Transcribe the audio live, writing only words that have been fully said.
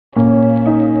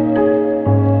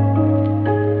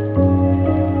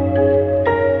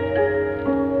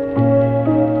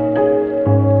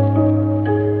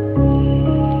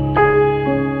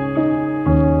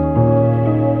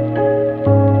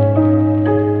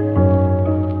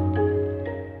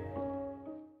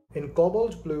In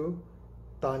Cobalt Blue,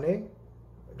 Tanay,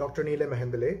 Dr. Neelay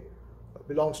Mehendale,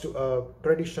 belongs to a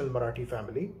traditional Marathi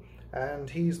family, and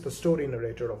he's the story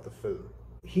narrator of the film.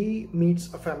 He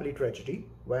meets a family tragedy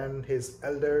when his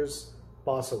elders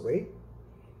pass away,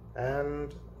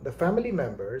 and the family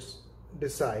members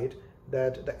decide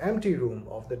that the empty room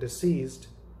of the deceased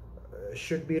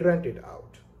should be rented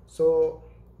out. So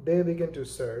they begin to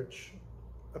search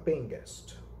a paying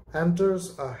guest.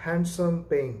 Enters a handsome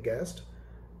paying guest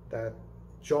that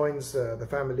joins the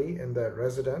family in their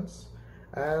residence,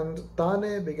 and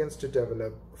Tanay begins to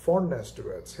develop fondness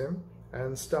towards him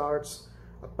and starts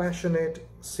a passionate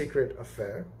secret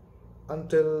affair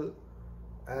until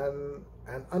an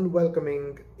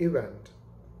unwelcoming event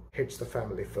hits the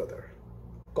family further.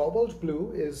 Cobalt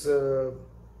Blue is a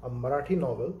Marathi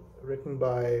novel written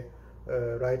by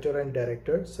writer and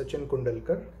director Sachin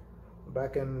Kundalkar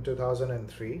back in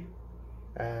 2003,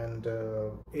 and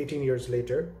 18 years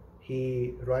later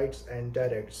he writes and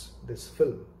directs this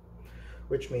film,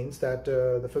 which means that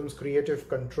the film's creative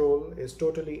control is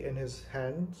totally in his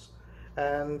hands,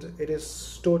 and it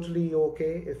is totally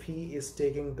okay if he is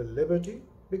taking the liberty,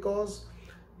 because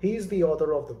he is the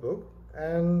author of the book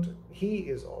and he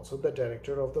is also the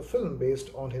director of the film based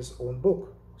on his own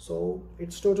book. So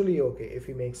it's totally okay if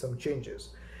he makes some changes.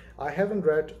 I haven't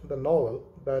read the novel,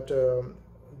 but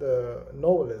the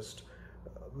novelist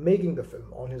making the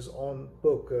film on his own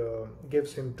book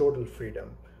gives him total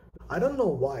freedom. I don't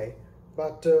know why,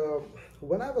 but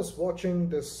when I was watching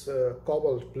this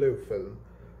Cobalt Blue film,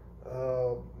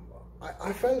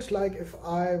 I felt like if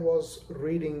I was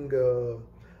reading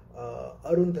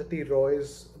Arundhati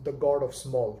Roy's The God of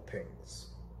Small Things.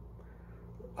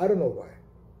 I don't know why.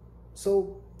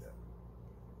 So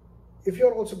if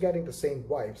you're also getting the same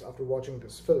vibes after watching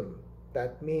this film,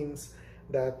 that means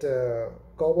that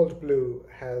Cobalt Blue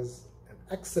has an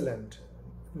excellent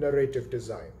narrative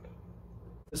design.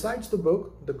 Besides the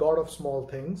book, The God of Small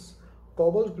Things,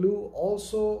 Cobalt Blue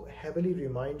also heavily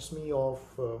reminds me of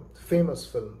famous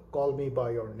film Call Me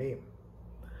By Your Name.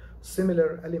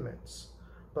 Similar elements,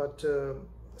 but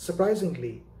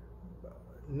surprisingly,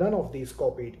 none of these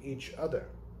copied each other.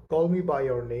 Call Me By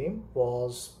Your Name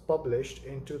was published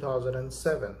in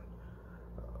 2007,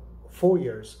 4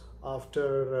 years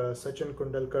after Sachin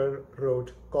Kundalkar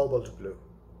wrote Cobalt Blue.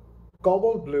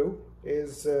 Cobalt Blue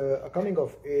is a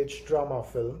coming-of-age drama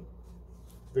film,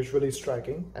 visually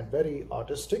striking and very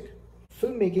artistic.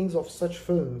 Filmmakings of such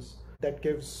films that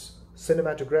gives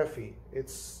cinematography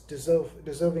its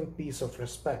deserving piece of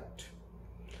respect.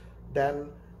 Then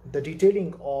the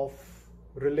detailing of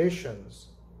relations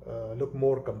look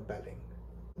more compelling.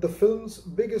 The film's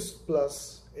biggest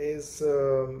plus is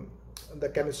the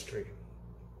chemistry.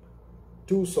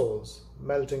 Two souls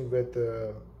melting with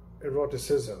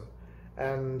eroticism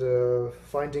and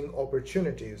finding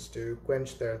opportunities to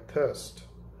quench their thirst.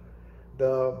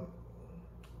 The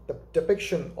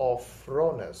depiction of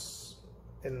rawness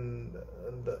in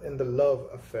the love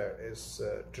affair is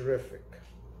terrific.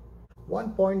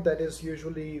 One point that is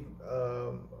usually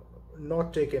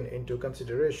not taken into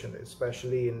consideration,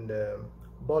 especially in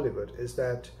Bollywood, is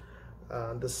that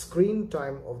the screen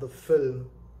time of the film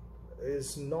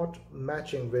is not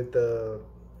matching with the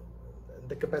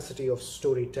capacity of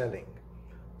storytelling.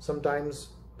 Sometimes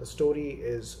the story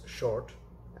is short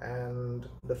and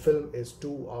the film is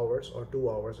 2 hours or 2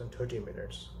 hours and 30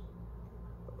 minutes.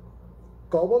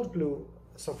 Cobalt Blue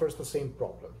suffers the same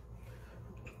problem.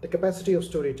 The capacity of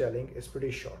storytelling is pretty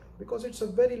short because it's a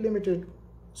very limited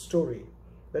story.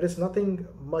 There is nothing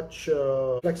much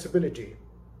flexibility,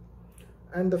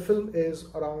 and the film is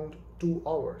around 2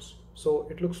 hours, so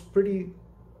it looks pretty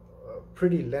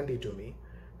lengthy to me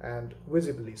and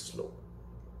visibly slow.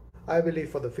 I believe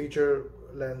for the feature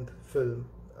length film,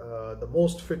 the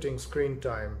most fitting screen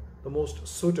time, the most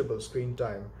suitable screen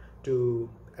time to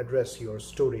address your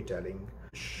storytelling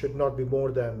should not be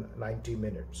more than 90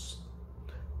 minutes.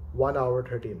 1 hour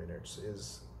 30 minutes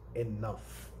is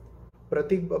enough.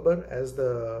 Prateik Babbar as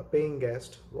the paying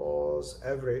guest was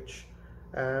average,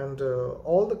 and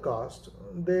all the cast,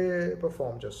 they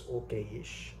performed just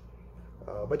okay-ish.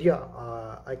 But yeah,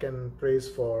 I can praise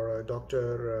for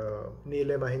Dr.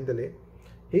 Neelay Mehendale.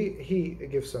 He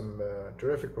gives some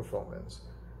terrific performance,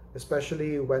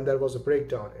 especially when there was a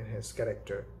breakdown in his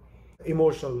character,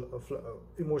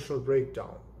 emotional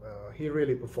breakdown. He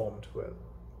really performed well.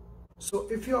 So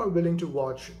if you are willing to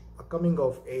watch a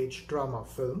coming-of-age drama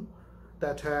film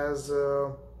that has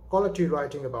quality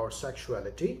writing about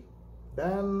sexuality,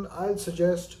 then I'll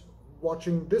suggest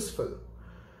watching this film,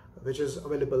 which is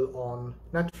available on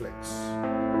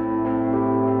Netflix.